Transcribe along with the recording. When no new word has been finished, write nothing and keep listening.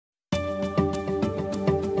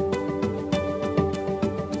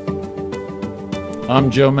I'm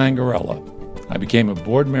Joe Mangarella. I became a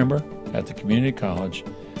board member at the community college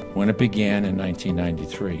when it began in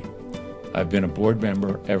 1993. I've been a board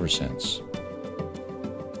member ever since.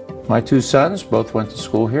 My two sons both went to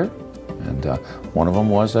school here, and one of them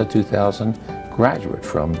was a 2000 graduate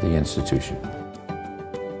from the institution.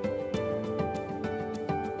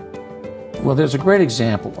 Well, there's a great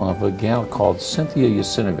example of a gal called Cynthia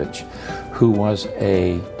Yasinovich, who was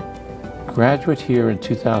a graduate here in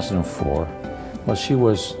 2004. Well, she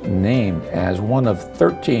was named as one of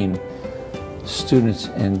 13 students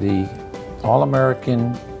in the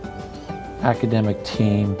All-American academic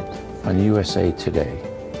team on USA Today.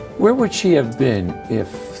 Where would she have been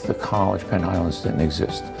if the college, Penn Highlands, didn't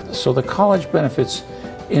exist? So the college benefits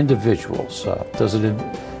individuals. Does it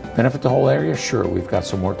benefit the whole area? Sure, we've got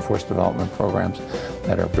some workforce development programs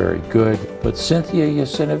that are very good. But Cynthia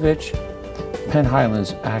Yasinovich, Penn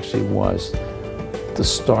Highlands actually was the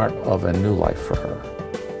start of a new life for her.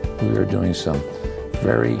 We are doing some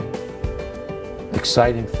very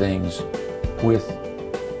exciting things with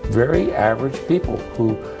very average people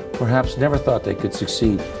who perhaps never thought they could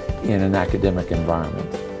succeed in an academic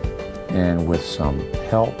environment. And with some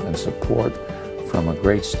help and support from a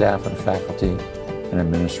great staff and faculty and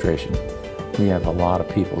administration, we have a lot of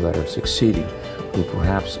people that are succeeding who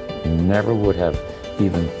perhaps never would have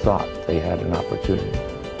even thought they had an opportunity.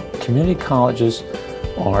 Community colleges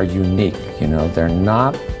are unique, they're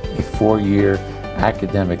not a four-year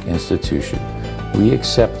academic institution. We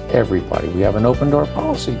accept everybody. We have an open door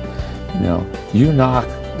policy. You knock,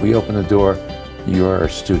 we open the door, you're a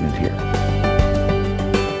student here.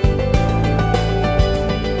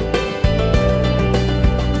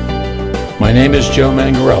 My name is Joe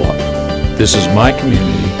Mangarella. This is my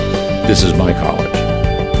community. This is my college.